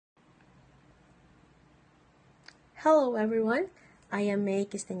Hello everyone, I am May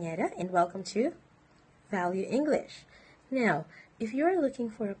Castaneda and welcome to Value English. Now, if you are looking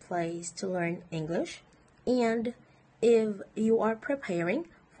for a place to learn English and if you are preparing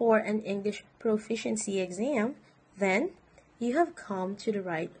for an English proficiency exam, then you have come to the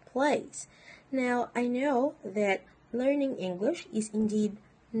right place. Now, I know that learning English is indeed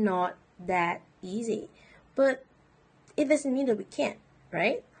not that easy, but it doesn't mean that we can't,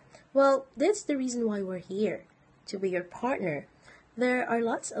 right? Well, that's the reason why we're here, to be your partner. There are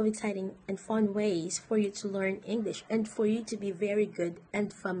lots of exciting and fun ways for you to learn English and for you to be very good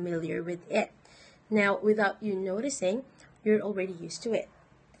and familiar with it. Now, without you noticing, you're already used to it.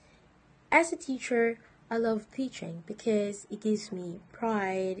 As a teacher, I love teaching because it gives me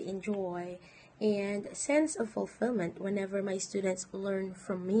pride and joy and a sense of fulfillment whenever my students learn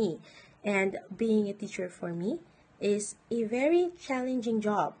from me. And being a teacher for me is a very challenging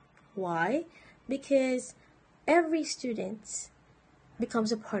job. Why? Because every student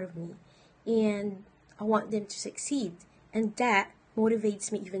becomes a part of me and I want them to succeed, and that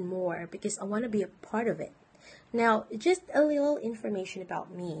motivates me even more because I want to be a part of it. Now, just a little information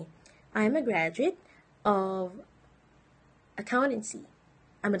about me. I'm a graduate of accountancy.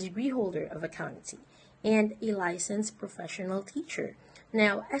 I'm a degree holder of accountancy and a licensed professional teacher.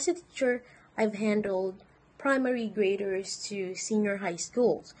 Now, as a teacher, I've handled primary graders to senior high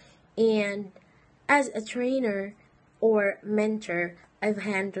schools, and as a trainer or mentor, I've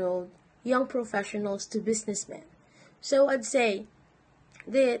handled young professionals to businessmen. So I'd say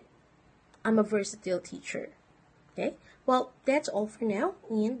that I'm a versatile teacher. Okay? Well, that's all for now,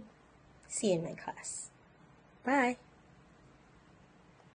 and see you in my class. Bye!